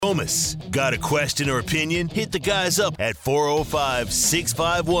Nokomis. Got a question or opinion? Hit the guys up at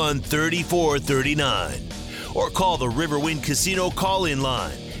 405-651-3439. Or call the Riverwind Casino call-in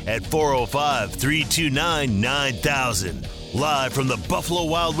line at 405-329-9000. Live from the Buffalo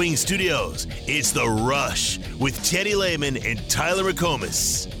Wild Wings studios, it's The Rush with Teddy Lehman and Tyler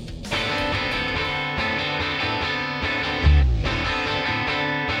McComas.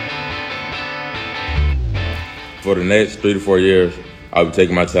 For the next 3 to 4 years, I'll be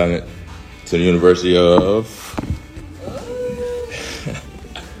taking my talent to the University of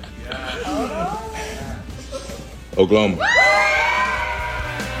Oklahoma.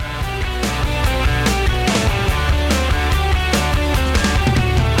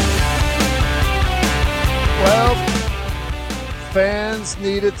 Well, fans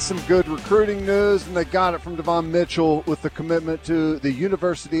needed some good recruiting news, and they got it from Devon Mitchell with the commitment to the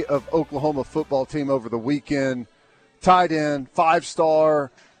University of Oklahoma football team over the weekend. Tight end,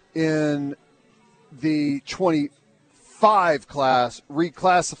 5-star in the 25 class,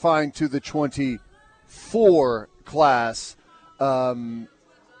 reclassifying to the 24 class. Going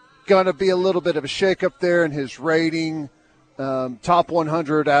to be a little bit of a shakeup there in his rating. Top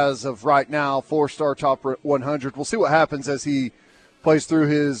 100 as of right now, 4-star top 100. We'll see what happens as he plays through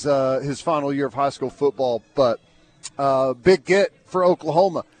his final year of high school football. But big get for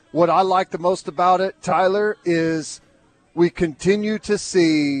Oklahoma. What I like the most about it, Tyler, is we continue to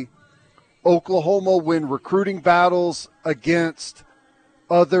see Oklahoma win recruiting battles against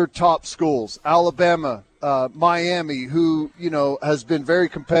other top schools. Alabama, Miami, who, has been very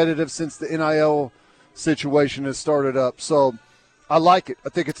competitive since the NIL situation has started up. So I like it. I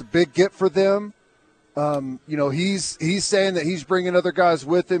think it's a big get for them. He's saying that he's bringing other guys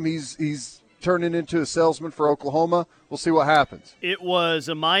with him. He's turning into a salesman for Oklahoma. We'll see what happens. It was,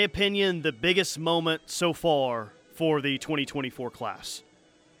 in my opinion, the biggest moment so far for the 2024 class.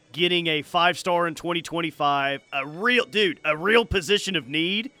 Getting a 5-star in 2025, a real position of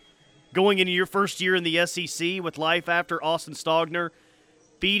need going into your first year in the SEC with life after Austin Stogner,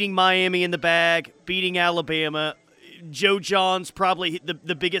 beating Miami in the bag, beating Alabama. Joe John's probably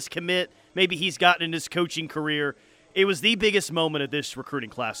the biggest commit maybe he's gotten in his coaching career. It was the biggest moment of this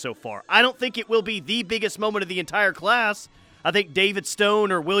recruiting class so far. I don't think it will be the biggest moment of the entire class. I think David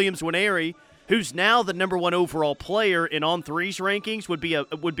Stone or Williams Nwaneri, who's now the number 1 overall player in On3's rankings, would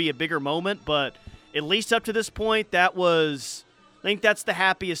be a bigger moment. But at least up to this point, I think that's the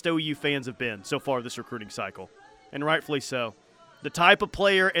happiest OU fans have been so far this recruiting cycle, and rightfully so. The type of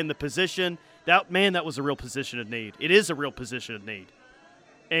player and the position, that was a real position of need. It is a real position of need.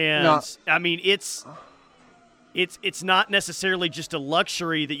 And, no. I mean, it's not necessarily just a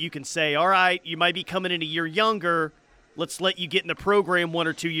luxury that you can say, all right, you might be coming in a year younger, let's let you get in the program 1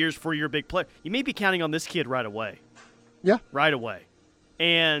 or 2 years for your big play. You may be counting on this kid right away. Yeah. Right away.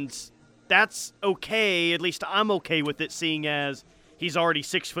 And that's okay. At least I'm okay with it, seeing as he's already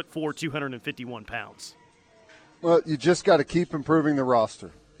 6'4", 251 pounds. Well, you just got to keep improving the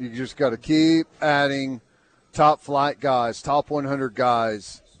roster. You just got to keep adding top-flight guys, top 100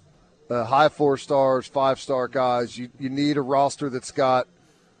 guys, high 4 stars, 5-star guys. You need a roster that's got,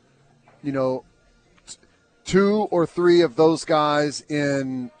 2 or 3 of those guys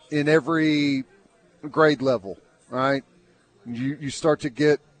in every grade level, right? You start to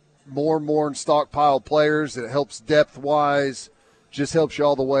get more and more in stockpile players. It helps depth-wise, just helps you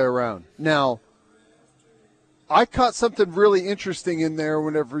all the way around. Now, I caught something really interesting in there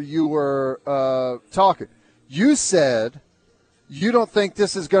whenever you were talking. You said you don't think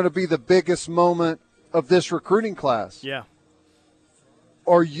this is going to be the biggest moment of this recruiting class. Yeah.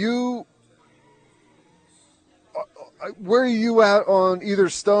 Are you – where are you at on either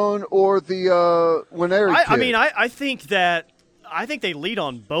Stone or the Nwaneri kid? I mean, I think that – I think they lead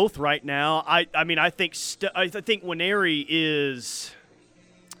on both right now. I think Nwaneri is –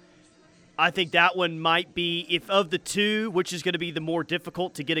 I think that one might be, if of the two, which is going to be the more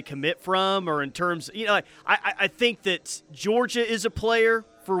difficult to get a commit from, or in terms, I think that Georgia is a player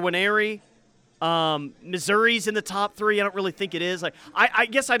for Nwaneri. Missouri's in the top 3. I don't really think it is. I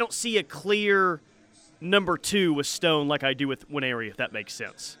guess I don't see a clear number 2 with Stone like I do with Nwaneri, if that makes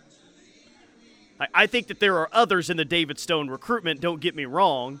sense. I think that there are others in the David Stone recruitment, don't get me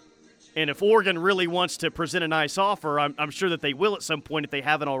wrong. And if Oregon really wants to present a nice offer, I'm sure that they will at some point if they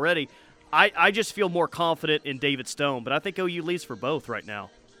haven't already. I just feel more confident in David Stone, but I think OU leads for both right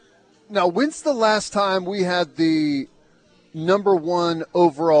now. Now, when's the last time we had the number 1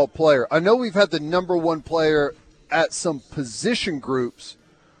 overall player? I know we've had the number 1 player at some position groups.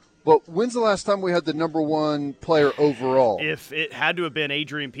 But when's the last time we had the number one player overall? If it had to have been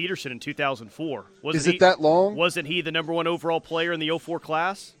Adrian Peterson in 2004. Is it that long? Wasn't he the number one overall player in the 04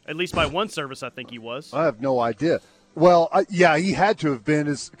 class? At least by one service, I think he was. I have no idea. Well, yeah, he had to have been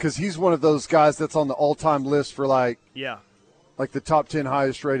because he's one of those guys that's on the all-time list for like the top 10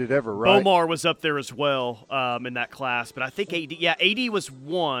 highest rated ever, right? Bomar was up there as well in that class. But I think AD was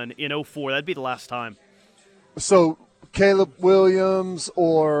one in 04. That'd be the last time. So Caleb Williams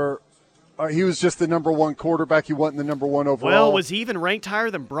or he was just the number one quarterback. He wasn't the number one overall. Well, was he even ranked higher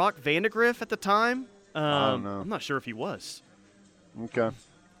than Brock Vandegrift at the time? I don't know. I'm not sure if he was. Okay.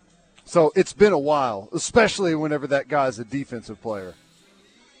 So it's been a while, especially whenever that guy's a defensive player.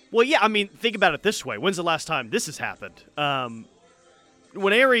 Well, yeah, I mean, think about it this way. When's the last time this has happened?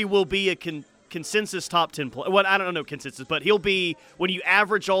 Nwaneri will be a consensus top 10 player. Well, I don't know consensus, but he'll be, when you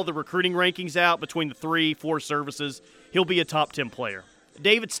average all the recruiting rankings out between the 3-4 services, he'll be a top 10 player.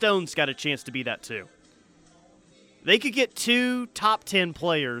 David Stone's got a chance to be that too. They could get 2 top 10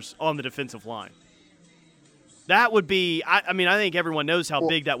 players on the defensive line. That would be, I think everyone knows how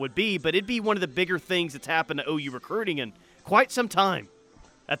big that would be, but it'd be one of the bigger things that's happened to OU recruiting in quite some time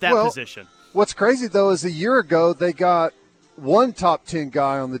at that position. What's crazy, though, is a year ago they got one top 10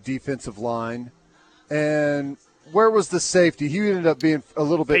 guy on the defensive line, and where was the safety? He ended up being a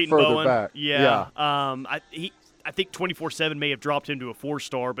little bit Peyton further Bowen. back. Yeah. I think 24/7 may have dropped him to a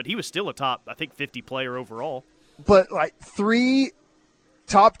 4-star, but he was still a top, 50 player overall. But like 3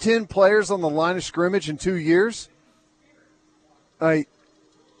 top 10 players on the line of scrimmage in 2 years? I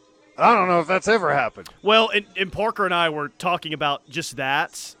don't know if that's ever happened. Well, and Parker and I were talking about just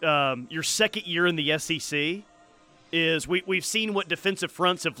that. Your second year in the SEC is we've seen what defensive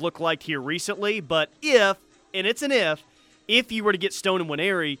fronts have looked like here recently, but if you were to get Stone and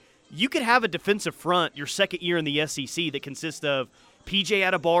Nwaneri, you could have a defensive front your second year in the SEC that consists of P.J.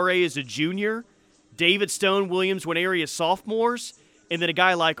 Adebawore as a junior, David Stone, Williams, Nwaneri as sophomores, and then a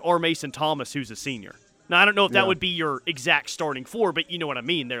guy like R. Mason Thomas who's a senior. Now, I don't know if that would be your exact starting 4, but you know what I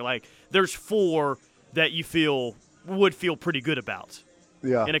mean. There's 4 that you would feel pretty good about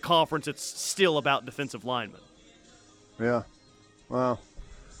in a conference that's still about defensive linemen. Yeah. Wow.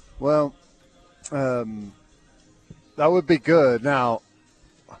 Well, that would be good. Now,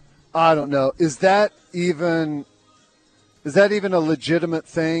 I don't know. Is that even a legitimate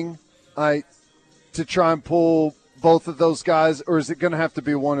thing? To try and pull both of those guys, or is it going to have to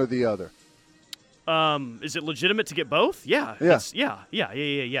be one or the other? Is it legitimate to get both? Yeah. Yeah.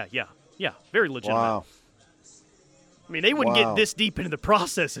 Very legitimate. Wow. I mean, they wouldn't get this deep into the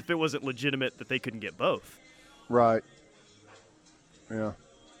process if it wasn't legitimate that they couldn't get both. Right. Yeah.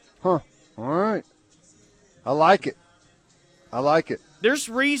 Huh. All right. I like it. There's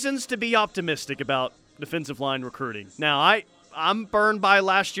reasons to be optimistic about defensive line recruiting. Now, I'm burned by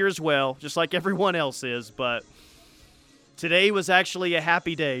last year as well, just like everyone else is, but today was actually a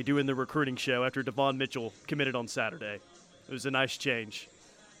happy day doing the recruiting show after Devon Mitchell committed on Saturday. It was a nice change.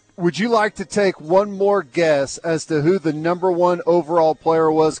 Would you like to take one more guess as to who the number one overall player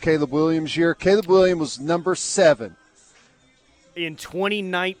was Caleb Williams' year? Caleb Williams was number 7. In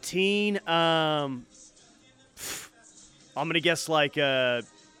 2019, I'm going to guess like Kayvon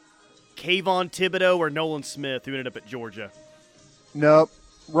Thibodeau or Nolan Smith, who ended up at Georgia. Nope,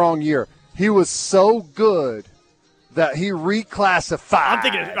 wrong year. He was so good that he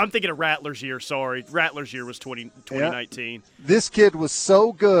reclassified. I'm thinking of Rattler's year. Sorry, Rattler's year was 2019. Yeah. This kid was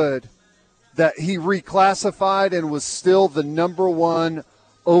so good that he reclassified and was still the number one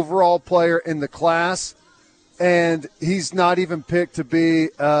overall player in the class, and he's not even picked to be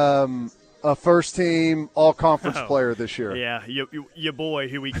a first-team all-conference player this year. Yeah, your boy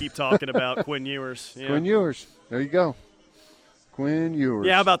who we keep talking about, Quinn Ewers. Yeah. Quinn Ewers. There you go. Quinn Ewers.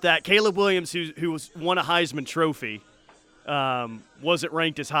 Yeah, how about that? Caleb Williams, who won a Heisman Trophy, wasn't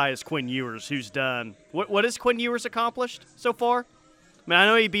ranked as high as Quinn Ewers, who's done – what has Quinn Ewers accomplished so far? I mean, I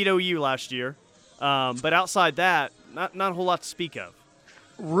know he beat OU last year, but outside that, not a whole lot to speak of.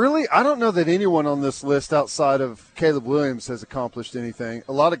 Really? I don't know that anyone on this list outside of Caleb Williams has accomplished anything.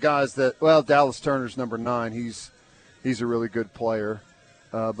 A lot of guys Dallas Turner's number 9. He's a really good player.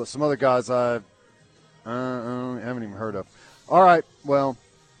 But some other guys I haven't even heard of. All right, well,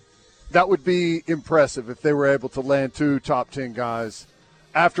 that would be impressive if they were able to land 2 top 10 guys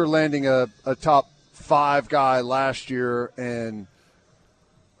after landing a top 5 guy last year. And,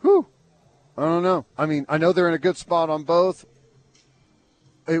 I don't know. I mean, I know they're in a good spot on both.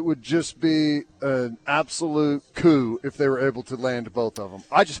 It would just be an absolute coup if they were able to land both of them.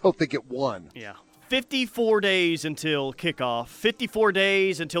 I just hope they get one. Yeah. 54 days until kickoff. 54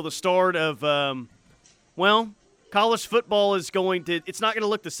 days until the start of, College football is it's not going to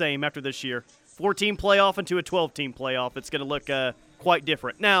look the same after this year. 4-team playoff into a 12-team playoff. It's going to look quite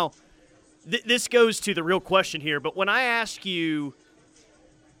different. Now, this goes to the real question here, but when I ask you,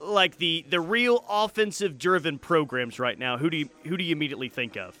 like, the real offensive-driven programs right now, who do you immediately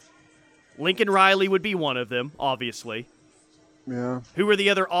think of? Lincoln Riley would be one of them, obviously. Yeah. Who are the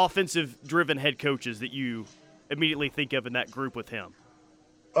other offensive-driven head coaches that you immediately think of in that group with him?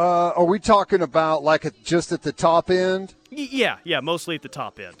 Are we talking about just at the top end? Yeah, mostly at the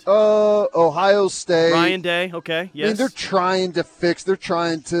top end. Ohio State. Ryan Day, okay, yes. I mean, they're trying to fix. They're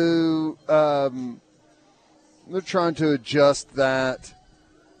trying to adjust that.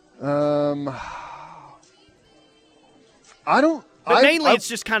 It's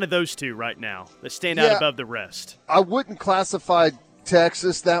just kind of those two right now that stand out above the rest. I wouldn't classify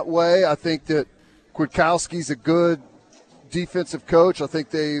Texas that way. I think that Kwiatkowski's a good defensive coach. I think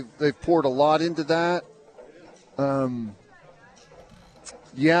they've poured a lot into that. I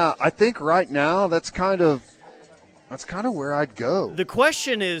think right now that's kind of where I'd go. The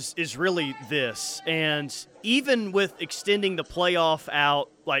question is really this, and even with extending the playoff out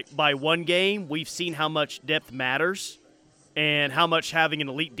like by one game, we've seen how much depth matters and how much having an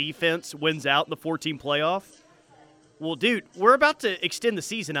elite defense wins out in the 4-team playoff. Well, dude, we're about to extend the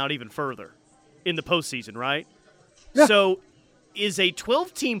season out even further in the postseason, right? Yeah. So is a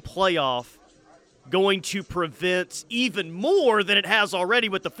 12-team playoff going to prevent even more than it has already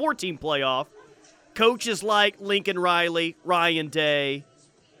with the 4-team playoff coaches like Lincoln Riley, Ryan Day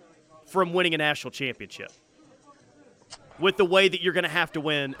from winning a national championship? With the way that you're going to have to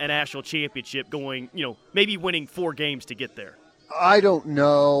win a national championship going, maybe winning 4 games to get there. I don't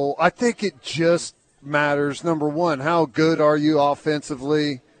know. I think it just matters, number one, how good are you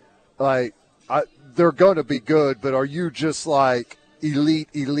offensively? They're going to be good, but are you just like elite,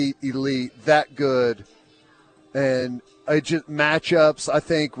 that good? And matchups, I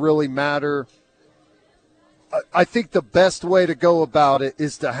think, really matter. I think the best way to go about it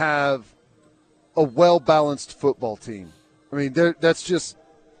is to have a well-balanced football team. I mean, that's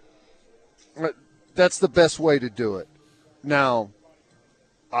the best way to do it. Now,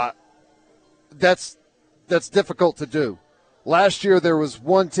 that's difficult to do. Last year there was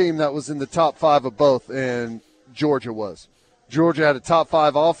one team that was in the top 5 of both, and Georgia was. Georgia had a top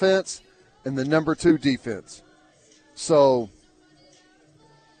 5 offense and the number 2 defense. So,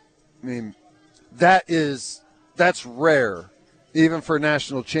 I mean, that's rare, even for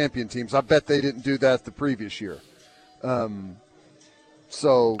national champion teams. I bet they didn't do that the previous year.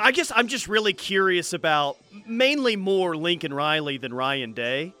 So I guess I'm just really curious about mainly more Lincoln Riley than Ryan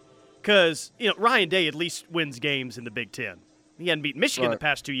Day, because Ryan Day at least wins games in the Big Ten. He hadn't beaten Michigan the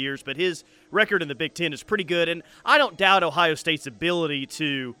past 2 years, but his record in the Big Ten is pretty good, and I don't doubt Ohio State's ability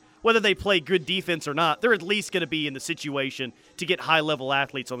to, whether they play good defense or not, they're at least going to be in the situation to get high-level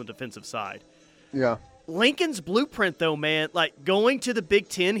athletes on the defensive side. Yeah. Lincoln's blueprint, though, man, like going to the Big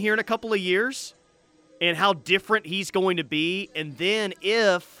Ten here in a couple of years and how different he's going to be, and then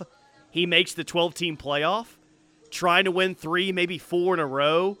if he makes the 12-team playoff, trying to win 3, maybe 4 in a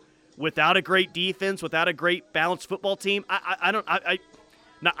row without a great defense, without a great balanced football team, I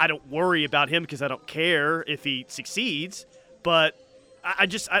don't worry about him because I don't care if he succeeds, but I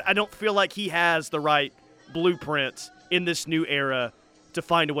don't feel like he has the right blueprint in this new era to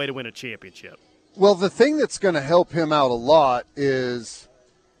find a way to win a championship. Well, the thing that's going to help him out a lot is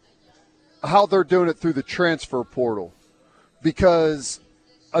how they're doing it through the transfer portal, because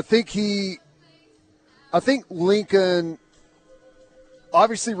I think Lincoln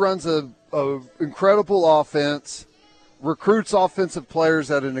obviously runs a incredible offense, recruits offensive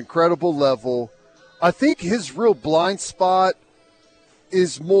players at an incredible level. I think his real blind spot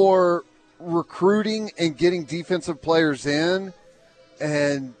is more recruiting and getting defensive players in.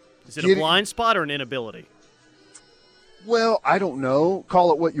 And is it a blind spot or an inability? Well, I don't know.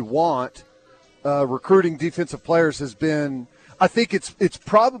 Call it what you want. Recruiting defensive players has been – I think it's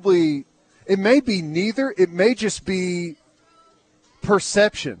probably – it may be neither. It may just be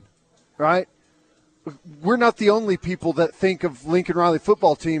perception, right? We're not the only people that think of Lincoln Riley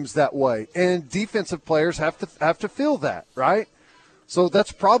football teams that way, and defensive players have to feel that, right? So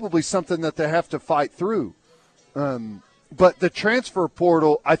that's probably something that they have to fight through. But the transfer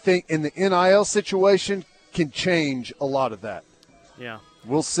portal, I think, in the NIL situation can change a lot of that. Yeah.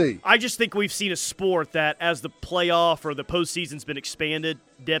 We'll see. I just think we've seen a sport that as the playoff or the postseason's been expanded,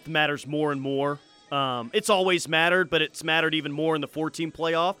 depth matters more and more. It's always mattered, but it's mattered even more in the 4-team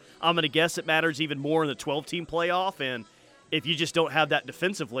playoff. I'm going to guess it matters even more in the 12-team playoff, and if you just don't have that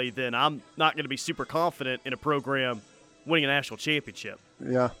defensively, then I'm not going to be super confident in a program winning a national championship.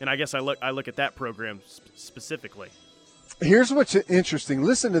 Yeah. And I guess I look at that program specifically. Here's what's interesting.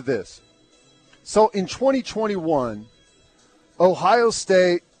 Listen to this. So in 2021, Ohio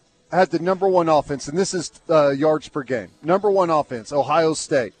State had the number one offense, and this is yards per game. Number one offense, Ohio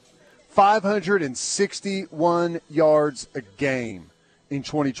State, 561 yards a game in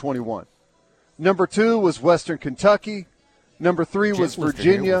 2021. Number 2 was Western Kentucky. Number 3 was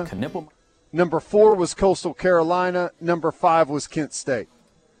Virginia. Number 4 was Coastal Carolina. Number 5 was Kent State.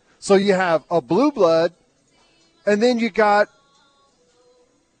 So you have a blue blood, and then you got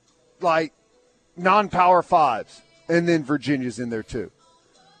like non-power fives, and then Virginia's in there too.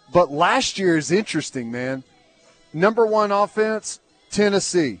 But last year is interesting, man. Number 1 offense,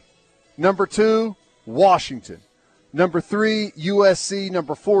 Tennessee. Number 2, Washington. Number 3, USC.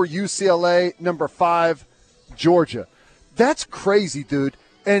 Number 4, UCLA. Number 5, Georgia. That's crazy, dude.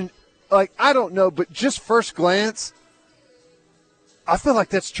 And, like, I don't know, but just first glance, I feel like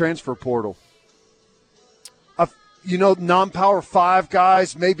that's transfer portal. Non-power 5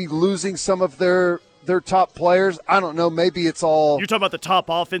 guys maybe losing some of their top players. I don't know. Maybe it's all. You're talking about the top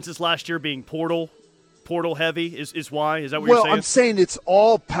offenses last year being portal heavy is why? Is that what you're saying? Well, I'm saying it's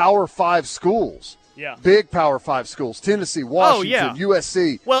all Power 5 schools. Yeah. Big Power 5 schools. Tennessee, Washington,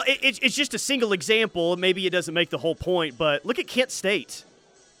 USC. Well, it's just a single example. Maybe it doesn't make the whole point, but look at Kent State.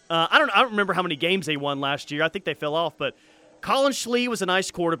 I don't remember how many games they won last year. I think they fell off, but Colin Schlee was a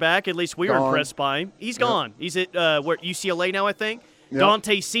nice quarterback. At least we were impressed by him. He's gone. He's at UCLA now, I think. Yep.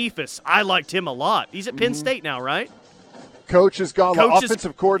 Dante Cephas. I liked him a lot. He's at Penn State now, right? Coach has gone.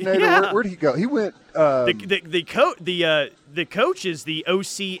 Offensive coordinator. Yeah. Where did he go? He went. The coach is the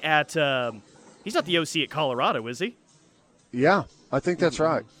OC at. He's not the OC at Colorado, is he? Yeah, I think that's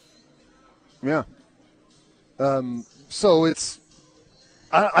right. Yeah. So it's.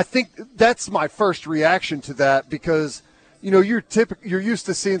 I think that's my first reaction to that because. You're used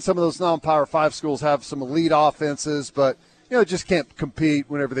to seeing some of those non-Power 5 schools have some elite offenses, but just can't compete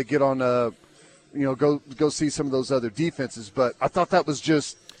whenever they get on. Go see some of those other defenses. But I thought that was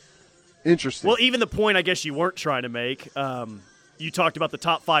just interesting. Well, even the point I guess you weren't trying to make. You talked about the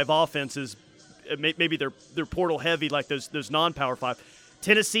top 5 offenses. Maybe they're portal heavy like those non-Power 5.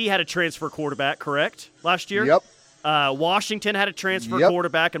 Tennessee had a transfer quarterback, correct, last year? Yep. Washington had a transfer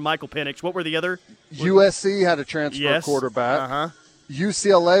quarterback and Michael Penix. What were the other? USC had a transfer quarterback. Uh-huh.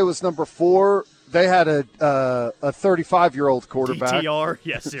 UCLA was number 4. They had a 35-year-old quarterback. DTR?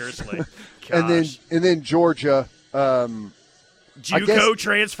 Yeah, seriously. and then Georgia. JUCO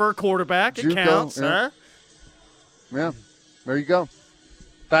transfer quarterback. It counts, huh? Yeah. There you go.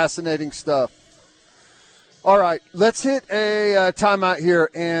 Fascinating stuff. All right, let's hit a timeout here,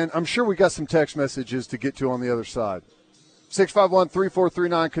 and I'm sure we got some text messages to get to on the other side.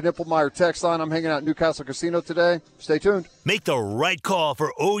 651-3439, Knippelmeyer text line. I'm hanging out at Newcastle Casino today. Stay tuned. Make the right call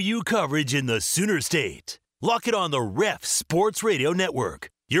for OU coverage in the Sooner State. Lock it on the Ref Sports Radio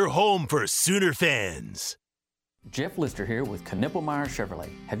Network, your home for Sooner fans. Jeff Lister here with Knippelmeyer Chevrolet.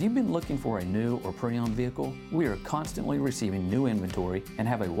 Have you been looking for a new or pre-owned vehicle? We are constantly receiving new inventory and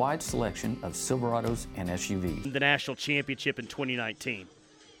have a wide selection of Silverados and SUVs. The national championship in 2019.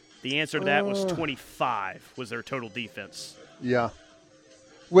 The answer to that was 25 was their total defense. Yeah.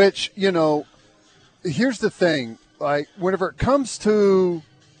 Which, here's the thing. Like, whenever it comes to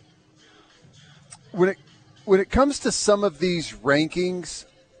when it comes to some of these rankings,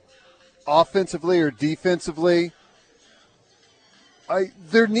 offensively or defensively,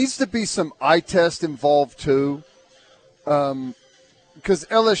 there needs to be some eye test involved too, because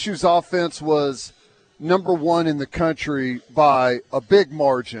LSU's offense was number 1 in the country by a big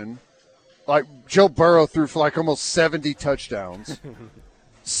margin. Like Joe Burrow threw for like almost 70 touchdowns.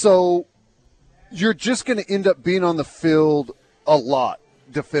 So you're just going to end up being on the field a lot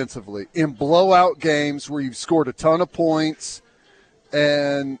defensively in blowout games where you've scored a ton of points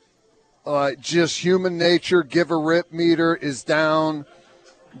and just human nature, give a rip meter is down,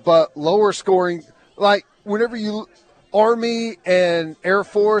 but lower scoring, like whenever you Army and Air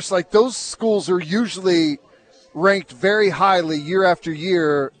Force, like those schools are usually ranked very highly year after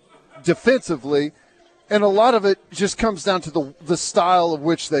year defensively, and a lot of it just comes down to the style of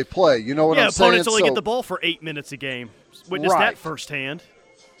which they play. You know what I'm saying? Opponents only get the ball for 8 minutes a game. Witness that firsthand.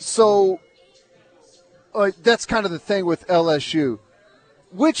 So that's kind of the thing with LSU.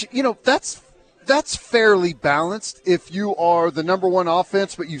 Which, that's fairly balanced if you are the number 1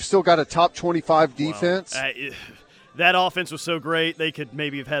 offense, but you've still got a top 25 defense. That offense was so great, they could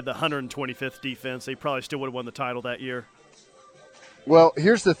maybe have had the 125th defense. They probably still would have won the title that year. Well,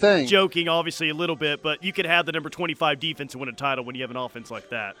 here's the thing. Joking, obviously, a little bit, but you could have the number 25 defense and win a title when you have an offense like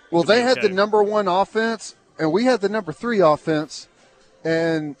that. Well, they had the number 1 offense, and we had the number 3 offense,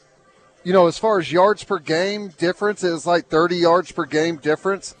 And, as far as yards per game difference, it was like 30 yards per game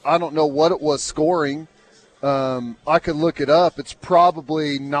difference. I don't know what it was scoring. I could look it up. It's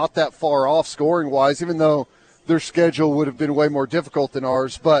probably not that far off scoring-wise, even though their schedule would have been way more difficult than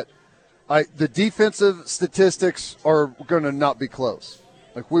ours. But the defensive statistics are going to not be close.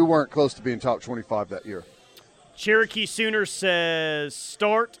 Like, we weren't close to being top 25 that year. Cherokee Sooner says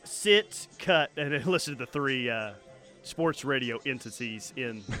start, sit, cut. And then listen to the three sports radio entities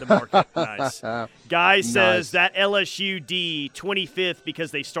in the market. Nice. Guy says that LSU D, 25th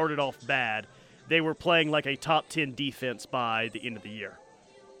because they started off bad. They were playing like a top 10 defense by the end of the year.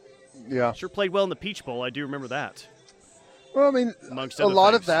 Yeah. Sure played well in the Peach Bowl. I do remember that. Well, I mean, a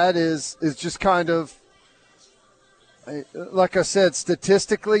lot of that is just kind of, like I said,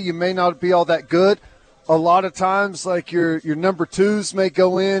 statistically, you may not be all that good. A lot of times, like your number twos may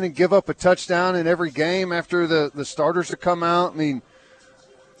go in and give up a touchdown in every game after the starters have come out. I mean,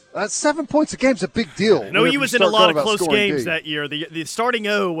 that's 7 points a game is a big deal. No, he was in a lot of close games that year. The starting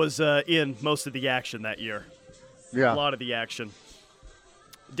O was in most of the action that year. Yeah. A lot of the action.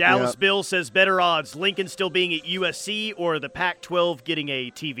 Dallas Bill says better odds, Lincoln still being at USC or the Pac-12 getting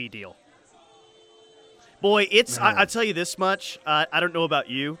a TV deal. Boy, I tell you this much. I don't know about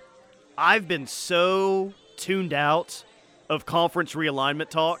you. I've been so tuned out of conference realignment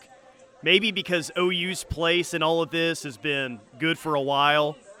talk, maybe because OU's place in all of this has been good for a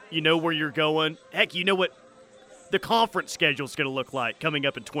while. You know where you're going. Heck, you know what the conference schedule is going to look like coming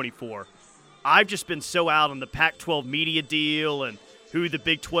up in 24. I've just been so out on the Pac-12 media deal and who the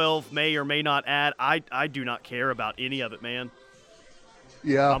Big 12 may or may not add. I do not care about any of it, man.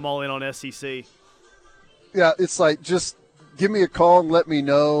 Yeah. I'm all in on SEC. Yeah, it's like just give me a call and let me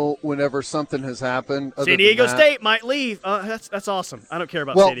know whenever something has happened. San Diego State might leave. That's awesome. I don't care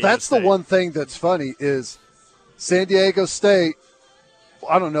about San Diego State. Well, that's the one thing that's funny is San Diego State,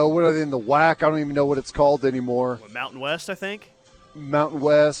 I don't know, what are they in the WAC? I don't even know what it's called anymore. Mountain West, I think? Mountain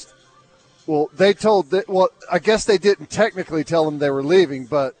West. Well, I guess they didn't technically tell them they were leaving,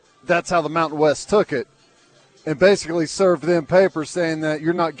 but that's how the Mountain West took it and basically served them papers saying that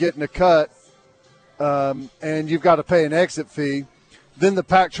you're not getting a cut and you've got to pay an exit fee. Then the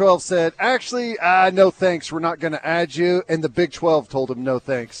Pac-12 said, actually, no thanks, we're not going to add you. And the Big 12 told them no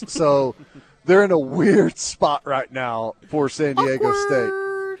thanks. So they're in a weird spot right now for San Diego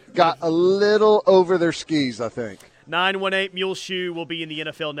State. Got a little over their skis, I think. 918 Muleshoe will be in the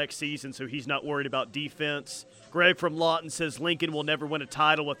NFL next season, so he's not worried about defense. Greg from Lawton says Lincoln will never win a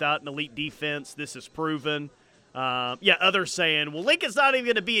title without an elite defense. This is proven. Others saying, well, Lincoln's not even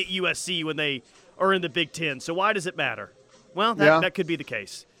going to be at USC when they are in the Big Ten, so why does it matter? Well, that could be the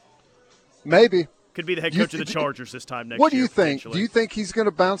case. Maybe. Could be the head coach of the Chargers this time next year. What do you think? Do you think he's going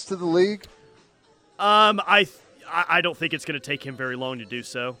to bounce to the league? I don't think it's going to take him very long to do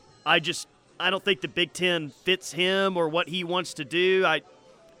so. I don't think the Big Ten fits him or what he wants to do. I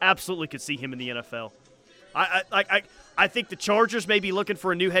absolutely could see him in the NFL. I think the Chargers may be looking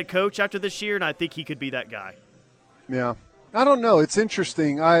for a new head coach after this year, and I think he could be that guy. Yeah. I don't know. It's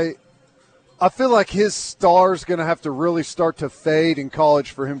interesting. I feel like his star's going to have to really start to fade in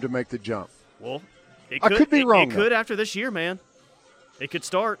college for him to make the jump. Well, I could be wrong. It could after this year, man. It could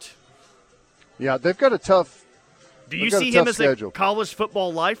start. Yeah, they've got a tough Do you see him as schedule. A college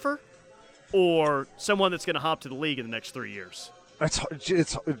football lifer or someone that's going to hop to the league in the next 3 years?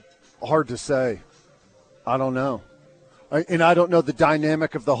 It's hard to say. I don't know. And I don't know the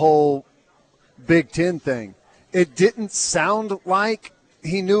dynamic of the whole Big Ten thing. It didn't sound like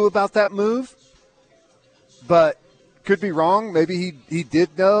he knew about that move, but could be wrong. Maybe he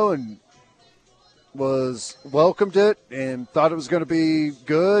did know and welcomed it and thought it was going to be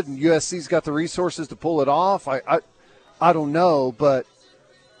good, and USC's got the resources to pull it off. I don't know, but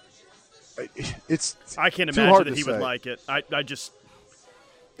it's I can't too imagine hard that to he say. would like it. I just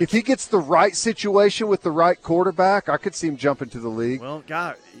if he gets the right situation with the right quarterback, I could see him jumping to the league. Well,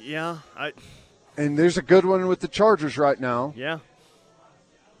 God, yeah, and there's a good one with the Chargers right now. Yeah.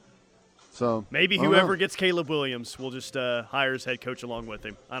 So maybe whoever gets Caleb Williams will just hire his head coach along with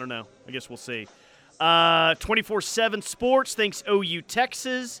him. I don't know. I guess we'll see. 24/7 Sports thinks OU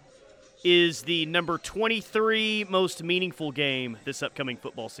Texas is the number 23 most meaningful game this upcoming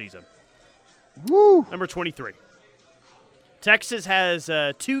football season. Woo! Number 23. Texas has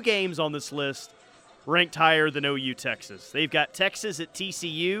 2 games on this list ranked higher than OU Texas. They've got Texas at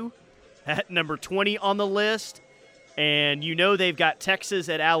TCU at number 20 on the list, and they've got Texas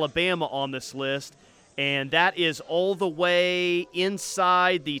at Alabama on this list, and that is all the way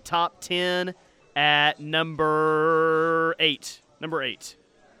inside the top 10 at number 8. Number 8.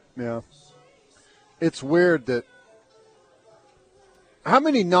 Yeah. It's weird that How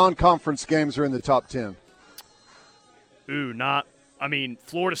many non-conference games are in the top 10?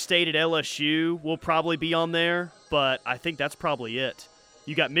 Florida State at LSU will probably be on there, but I think that's probably it.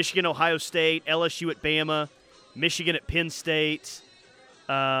 You got Michigan, Ohio State, LSU at Bama, Michigan at Penn State,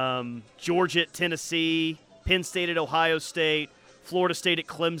 Georgia at Tennessee, Penn State at Ohio State, Florida State at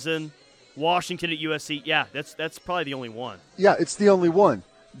Clemson, Washington at USC. Yeah, that's probably the only one. Yeah, it's the only one.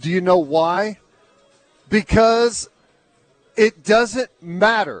 Do you know why? Because it doesn't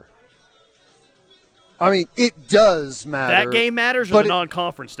matter. I mean, it does matter. That game matters, or the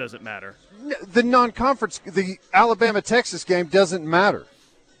non-conference doesn't matter? The non-conference, the Alabama-Texas game doesn't matter.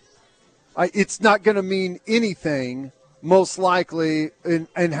 It's not going to mean anything, most likely,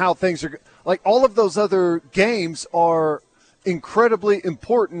 in how things are. Like, all of those other games are incredibly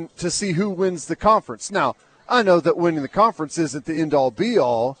important to see who wins the conference. Now, I know that winning the conference isn't the end-all,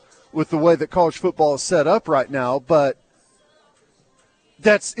 be-all with the way that college football is set up right now, but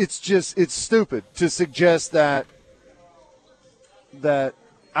it's stupid to suggest that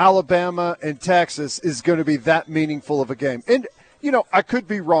Alabama and Texas is going to be that meaningful of a game. And, I could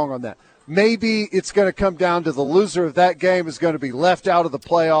be wrong on that. Maybe it's going to come down to the loser of that game is going to be left out of the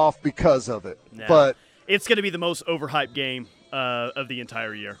playoff because of it. Nah, but it's going to be the most overhyped game of the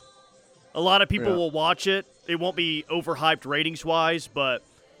entire year. A lot of people will watch it. It won't be overhyped ratings-wise, but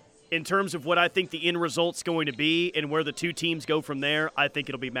in terms of what I think the end result's going to be and where the two teams go from there, I think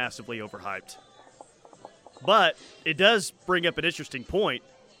it'll be massively overhyped. But it does bring up an interesting point.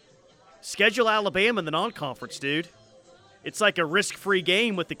 Schedule Alabama in the non-conference, dude. It's like a risk-free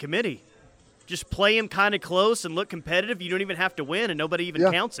game with the committee. Just play them kind of close and look competitive. You don't even have to win, and nobody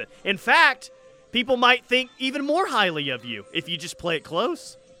even counts it. In fact, people might think even more highly of you if you just play it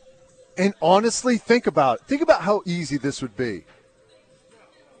close. And honestly, think about it. Think about how easy this would be.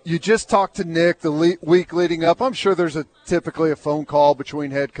 You just talked to Nick the week leading up. I'm sure there's typically a phone call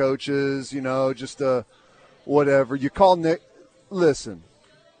between head coaches, just whatever. You call Nick, listen,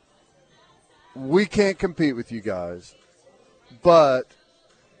 we can't compete with you guys, but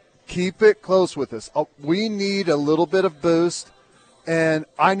keep it close with us. We need a little bit of boost, and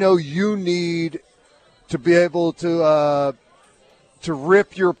I know you need to be able to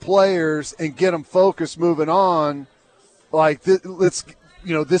rip your players and get them focused moving on. Like,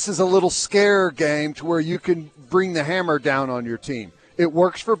 this is a little scare game to where you can bring the hammer down on your team. It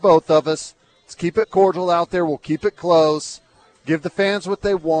works for both of us. Let's keep it cordial out there. We'll keep it close. Give the fans what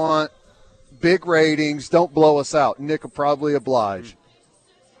they want. Big ratings. Don't blow us out. Nick will probably oblige.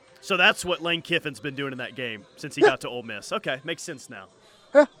 So that's what Lane Kiffin's been doing in that game since he got to Ole Miss. Okay, makes sense now.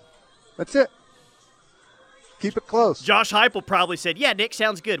 Yeah, that's it. Keep it close. Josh Heupel probably said, yeah, Nick,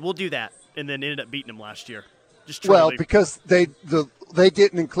 sounds good. We'll do that. And then ended up beating him last year. Just trolling. Well, because they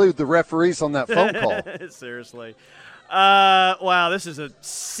didn't include the referees on that phone call. Seriously. Wow, this is a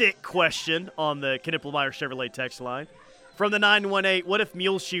sick question on the Knippelmeyer Chevrolet text line. From the 918, what if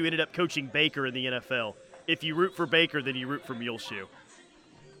Muleshoe ended up coaching Baker in the NFL? If you root for Baker, then you root for Muleshoe.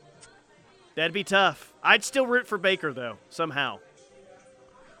 That'd be tough. I'd still root for Baker, though, somehow.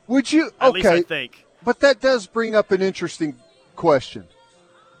 Would you? At least I think. But that does bring up an interesting question.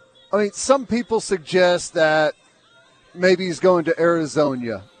 I mean, some people suggest that maybe he's going to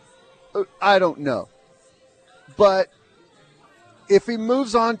Arizona. I don't know. But if he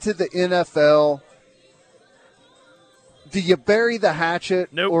moves on to the NFL, do you bury the hatchet?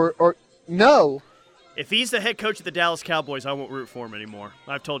 Nope. Or no? If he's the head coach of the Dallas Cowboys, I won't root for him anymore.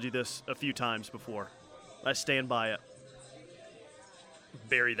 I've told you this a few times before. I stand by it.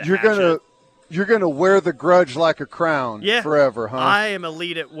 Bury the hatchet. You're gonna wear the grudge like a crown forever, huh? I am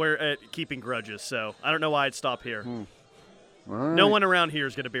elite at keeping grudges, so I don't know why I'd stop here. Right. No one around here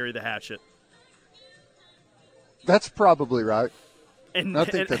is going to bury the hatchet. That's probably right. And I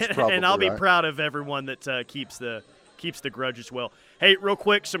think that's probably and I'll be right. proud of everyone that keeps the grudge as well. Hey, real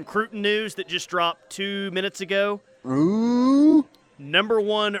quick, some Cruton news that just dropped 2 minutes ago. Ooh. Number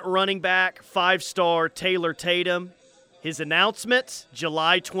 1 running back, 5-star Taylor Tatum. His announcement,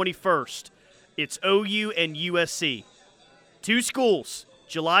 July 21st. It's OU and USC. 2 schools,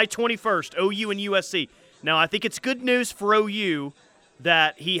 July 21st, OU and USC. Now, I think it's good news for OU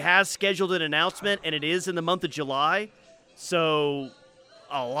that he has scheduled an announcement, and it is in the month of July. So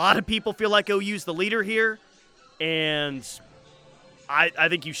a lot of people feel like OU's the leader here, and I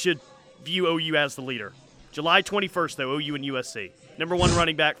think you should view OU as the leader. July 21st, though, OU and USC. Number 1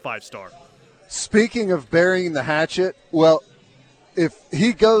 running back, 5-star. Speaking of burying the hatchet, well, if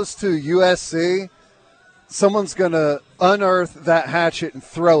he goes to USC, someone's going to unearth that hatchet and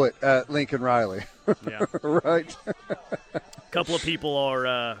throw it at Lincoln Riley. Yeah. Right? A couple of people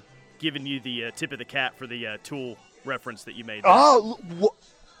are giving you the tip of the cap for the tool reference that you made there. Oh,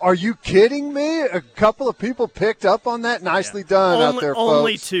 are you kidding me? A couple of people picked up on that. Nicely done out there, folks.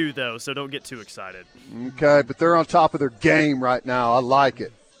 Only 2, though, so don't get too excited. Okay, but they're on top of their game right now. I like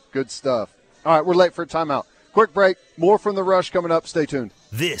it. Good stuff. All right, we're late for a timeout. Quick break. More from The Rush coming up. Stay tuned.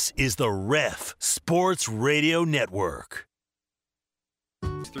 This is the Ref Sports Radio Network.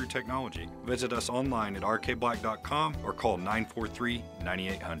 Through technology. Visit us online at rkblack.com or call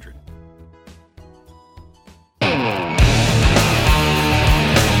 943-9800.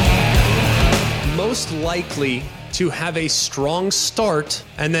 Most likely to have a strong start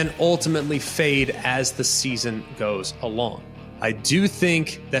and then ultimately fade as the season goes along. I do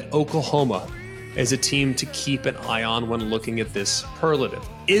think that Oklahoma is a team to keep an eye on when looking at this superlative.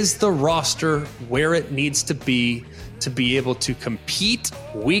 Is the roster where it needs to be able to compete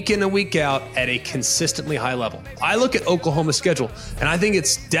week in and week out at a consistently high level? I look at Oklahoma's schedule, and I think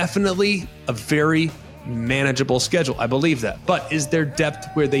it's definitely a very manageable schedule. I believe that. But is there depth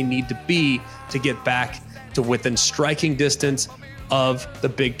where they need to be to get back to within striking distance of the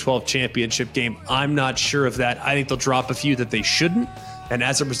Big 12 championship game? I'm not sure of that. I think they'll drop a few that they shouldn't. And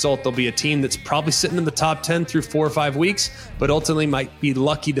as a result, they'll be a team that's probably sitting in the top 10 through 4 or 5 weeks, but ultimately might be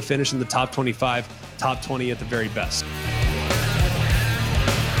lucky to finish in the top 25, top 20 at the very best.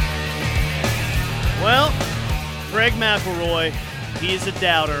 Well, Greg McElroy, he is a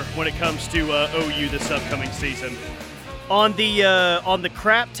doubter when it comes to OU this upcoming season. On the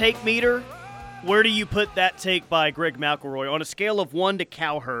crap take meter, where do you put that take by Greg McElroy? On a scale of 1 to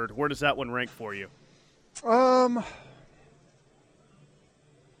Cowherd, where does that one rank for you?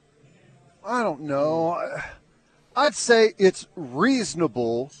 I don't know. I'd say it's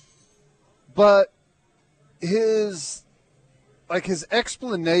reasonable, but his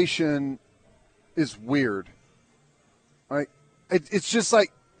explanation is weird. Like it's just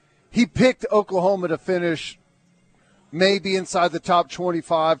like he picked Oklahoma to finish maybe inside the top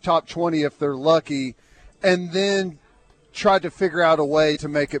 25, top 20 if they're lucky, and then tried to figure out a way to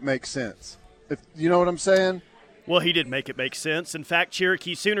make it make sense. If you know what I'm saying? Well, he did make it make sense. In fact,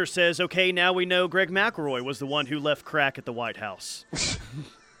 Cherokee Sooner says, okay, now we know Greg McElroy was the one who left crack at the White House.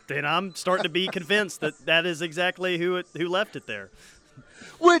 Then I'm starting to be convinced that is exactly who left it there.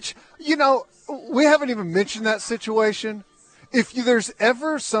 Which, we haven't even mentioned that situation. If there's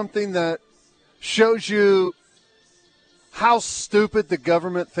ever something that shows you how stupid the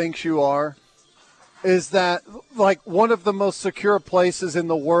government thinks you are, is that, like, one of the most secure places in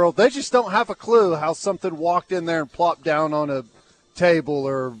the world, they just don't have a clue how something walked in there and plopped down on a table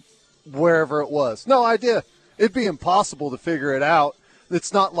or wherever it was. No idea. It'd be impossible to figure it out.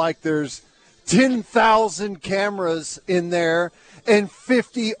 It's not like there's 10,000 cameras in there and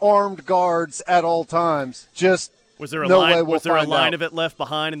 50 armed guards at all times. Just was there a no line? way we'll was there a find line out. of it left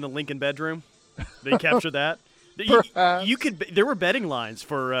behind in the Lincoln bedroom? They captured that. Perhaps. You could. There were betting lines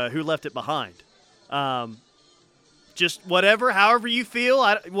for who left it behind. Just whatever, however you feel,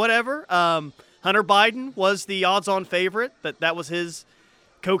 whatever. Hunter Biden was the odds-on favorite, but that was his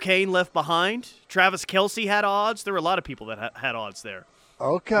cocaine left behind. Travis Kelce had odds. There were a lot of people that had odds there.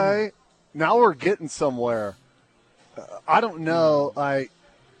 Okay, now we're getting somewhere. I don't know.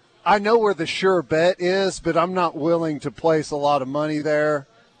 I know where the sure bet is, but I'm not willing to place a lot of money there.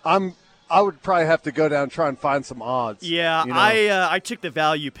 I would probably have to go down and try and find some odds. Yeah, you know? I took the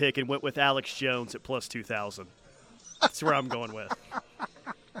value pick and went with Alex Jones at plus 2,000. That's where I'm going with.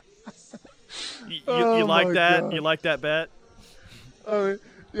 You like that? God. You like that bet?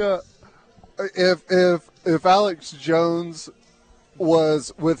 Yeah. If Alex Jones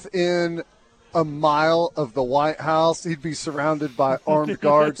was within a mile of the White House, he'd be surrounded by armed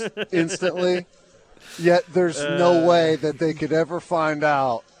guards instantly. Yet there's no way that they could ever find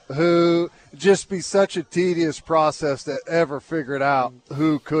out who. Just be such a tedious process to ever figure it out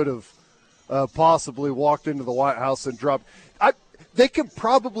who could have possibly walked into the White House and dropped. They could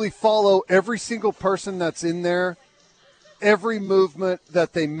probably follow every single person that's in there, every movement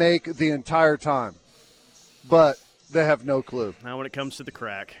that they make the entire time, but they have no clue. Now when it comes to the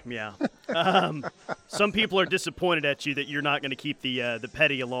crack, yeah. Some people are disappointed at you that you're not going to keep the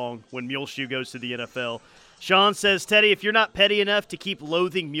petty along when Muleshoe goes to the NFL. Sean says, Teddy, if you're not petty enough to keep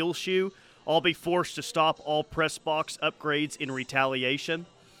loathing Muleshoe, I'll be forced to stop all press box upgrades in retaliation.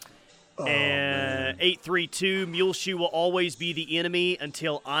 And 832, Muleshoe will always be the enemy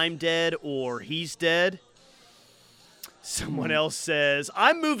until I'm dead or he's dead. Someone else says,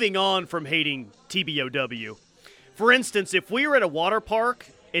 I'm moving on from hating TBOW. For instance, if we were at a water park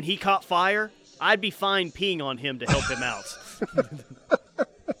and he caught fire, I'd be fine peeing on him to help him out.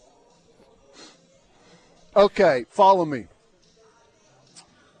 Okay, follow me.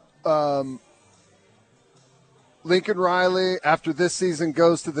 Lincoln Riley, after this season,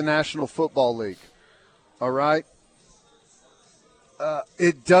 goes to the National Football League. All right?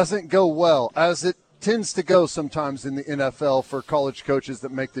 It doesn't go well, as it tends to go sometimes in the NFL for college coaches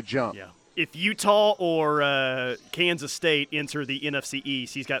that make the jump. Yeah. If Utah or Kansas State enter the NFC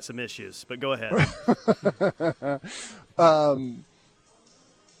East, he's got some issues. But go ahead.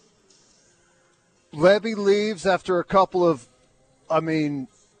 Levy leaves after a couple of,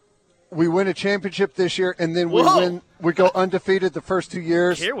 we win a championship this year, and then we go undefeated the first 2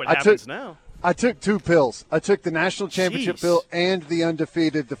 years. I care what happens now. I took two pills. I took the national championship pill and the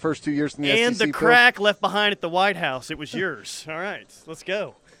undefeated the first 2 years in the SEC and the crack left behind at the White House. It was yours. All right, let's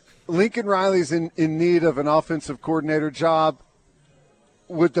go. Lincoln Riley's in need of an offensive coordinator job.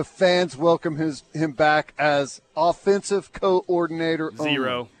 Would the fans welcome him back as offensive coordinator?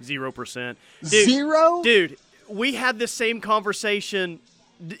 0%. Zero? Dude, we had this same conversation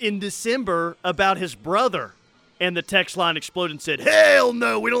in December about his brother. And the text line exploded and said, hell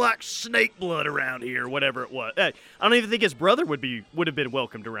no, we don't like snake blood around here, whatever it was. Hey, I don't even think his brother would have been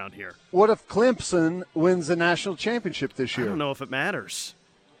welcomed around here. What if Clemson wins the national championship this year? I don't know if it matters.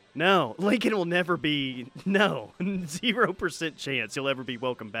 No, Lincoln will never be, 0% chance he'll ever be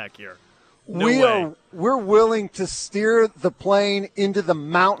welcomed back here. No way. We're willing to steer the plane into the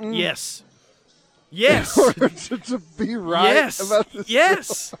mountain. Yes. Yes. In order to be right about this.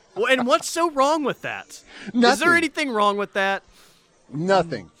 Yes. Well, and what's so wrong with that? Nothing. Is there anything wrong with that?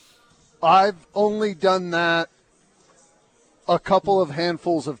 Nothing. I've only done that a couple of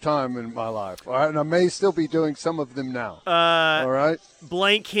handfuls of time in my life. All right? And I may still be doing some of them now. All right?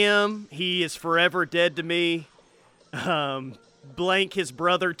 Blank him. He is forever dead to me. Blank his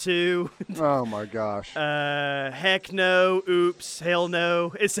brother, too. Oh, my gosh. Heck no. Oops. Hell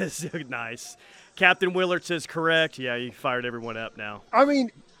no. It says nice. Captain Willard says correct. Yeah, you fired everyone up now.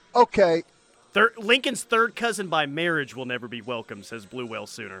 Okay. Lincoln's third cousin by marriage will never be welcome, says Blue Whale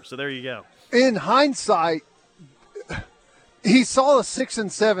Sooner. So there you go. In hindsight, he saw a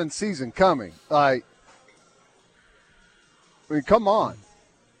 6-7 season coming. Come on.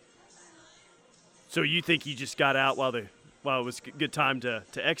 So you think he just got out while it was a good time to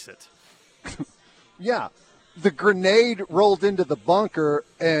exit? Yeah. The grenade rolled into the bunker,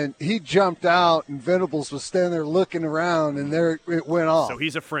 and he jumped out, and Venables was standing there looking around, and there it went off. So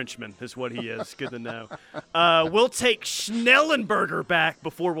he's a Frenchman is what he is. Good to know. We'll take Schnellenberger back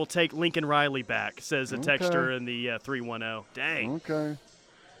before we'll take Lincoln Riley back, says a texter in the 310. Dang. Okay.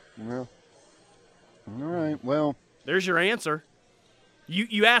 Well, all right. Well. There's your answer.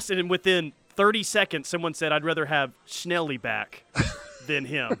 You asked it, and within 30 seconds, someone said, I'd rather have Schnelly back than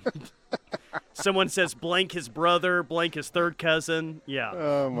him. Someone says blank his brother, blank his third cousin. Yeah.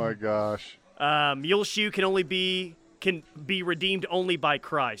 Oh my gosh. Muleshoe can be redeemed only by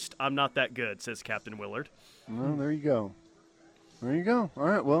Christ. I'm not that good, says Captain Willard. Well, there you go. There you go. All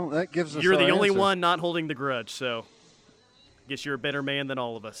right. Well, that gives us. You're the only answer. one not holding the grudge, so I guess you're a better man than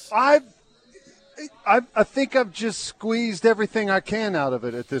all of us. I think I've just squeezed everything I can out of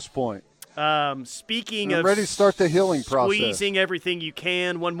it at this point. Speaking I'm of ready to start the healing process. Squeezing everything you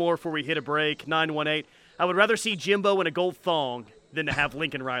can. One more before we hit a break. 918. I would rather see Jimbo in a gold thong than to have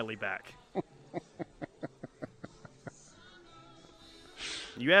Lincoln Riley back.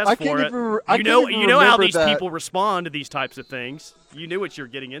 You asked for it. You know how these people respond to these types of things. You knew what you were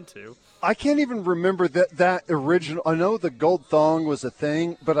getting into. I can't even remember that original. I know the gold thong was a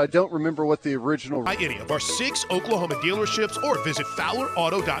thing, but I don't remember what the original. By any of our 6 Oklahoma dealerships or visit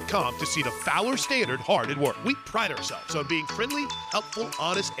FowlerAuto.com to see the Fowler Standard hard at work. We pride ourselves on being friendly, helpful,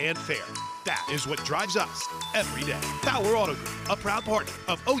 honest, and fair. That is what drives us every day. Fowler Auto Group, a proud partner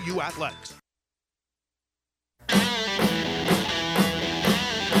of OU Athletics.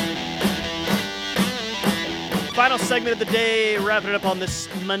 Final segment of the day, wrapping it up on this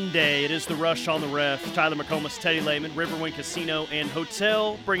Monday. It is the Rush on the Ref. Tyler McComas, Teddy Lehman, Riverwind Casino and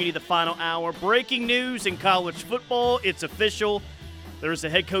Hotel, bringing you the final hour. Breaking news in college football. It's official. There is a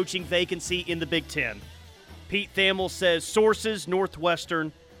head coaching vacancy in the Big Ten. Pete Thamel says sources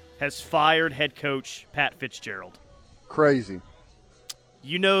Northwestern has fired head coach Pat Fitzgerald. Crazy.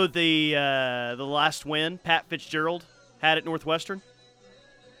 You know the last win Pat Fitzgerald had at Northwestern?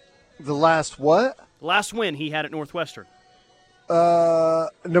 The last what? Last win he had at Northwestern.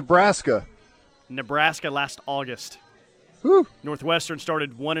 Nebraska. Nebraska last August. Whew. Northwestern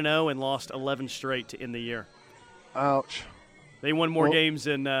started 1-0 and lost 11 straight to end the year. Ouch. They won more games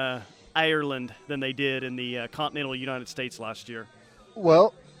in Ireland than they did in the continental United States last year.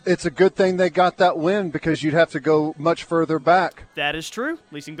 Well, it's a good thing they got that win because you'd have to go much further back. That is true.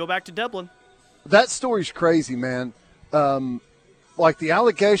 At least you can go back to Dublin. That story's crazy, man. Like the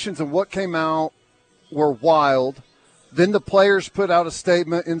allegations and what came out were wild. Then the players put out a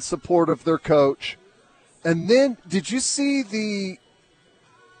statement in support of their coach. And then, did you see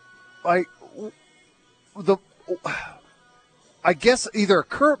I guess either a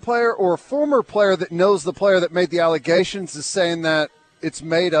current player or a former player that knows the player that made the allegations is saying that it's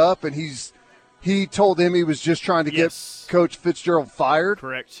made up, and he told him he was just trying to get Coach Fitzgerald fired?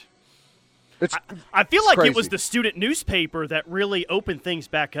 Correct. I feel like crazy. It was the student newspaper that really opened things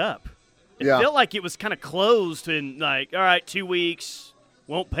back up. It Yeah. felt like it was kind of closed and like, all right, 2 weeks,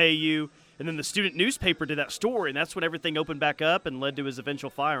 won't pay you. And then the student newspaper did that story, and that's when everything opened back up and led to his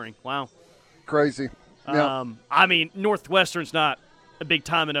eventual firing. Wow. Crazy. Yeah. I mean, Northwestern's not a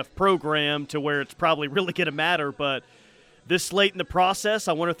big-time enough program to where it's probably really going to matter, but this late in the process,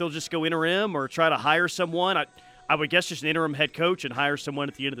 I wonder if they'll just go interim or try to hire someone. I would guess just an interim head coach and hire someone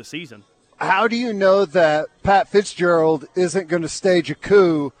at the end of the season. How do you know that Pat Fitzgerald isn't going to stage a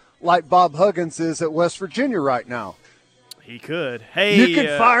coup like Bob Huggins is at West Virginia right now? He could. Hey, you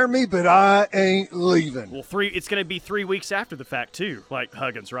can fire me, but I ain't leaving. Well, it's going to be 3 weeks after the fact too, like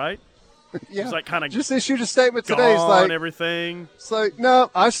Huggins, right? Yeah. He's like kind of just issued a statement today. He's like everything. It's like,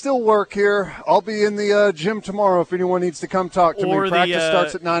 no, I still work here. I'll be in the gym tomorrow if anyone needs to come talk to me. Practice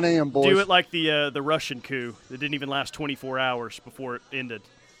starts at 9 a.m., boys. Do it like the Russian coup that didn't even last 24 hours before it ended.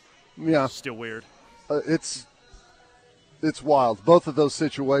 Yeah. Still weird. It's wild. Both of those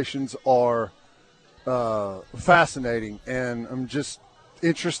situations are fascinating, and I'm just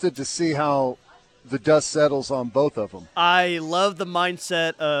interested to see how the dust settles on both of them. I love the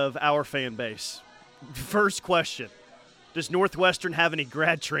mindset of our fan base. First question, does Northwestern have any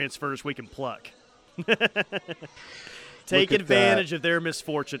grad transfers we can pluck? Take advantage of their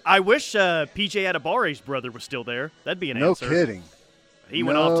misfortune. I wish P.J. Adebayo's brother was still there. That'd be an answer. No kidding. He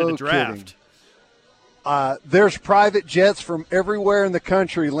went off to the draft. There's private jets from everywhere in the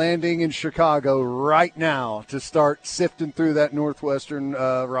country landing in Chicago right now to start sifting through that Northwestern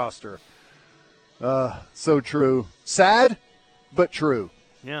roster. So true. Sad, but true.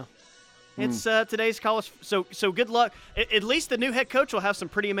 Yeah. It's today's college. So good luck. At least the new head coach will have some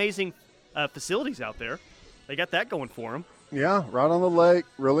pretty amazing facilities out there. They got that going for him. Yeah, right on the lake.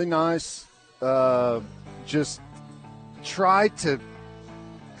 Really nice. Just try to,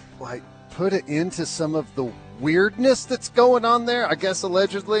 put it into some of the weirdness that's going on there. I guess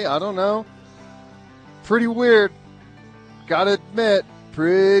allegedly. I don't know. Pretty weird. Gotta admit,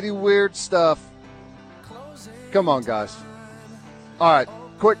 pretty weird stuff. Come on, guys. All right,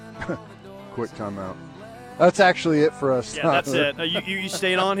 quick timeout. That's actually it for us. Yeah, that's it. You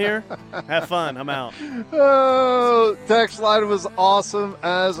staying on here? Have fun. I'm out. Oh, text line was awesome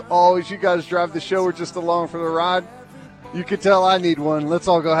as always. You guys drive the show. We're just along for the ride. You can tell I need one. Let's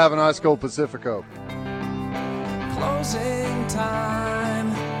all go have an ice cold Pacifico. Closing time.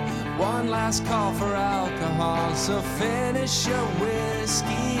 One last call for alcohol. So finish your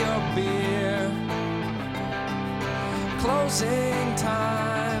whiskey or beer. Closing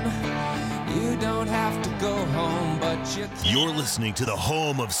time. You don't have to go home, but you can. You're listening to the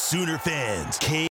home of Sooner fans.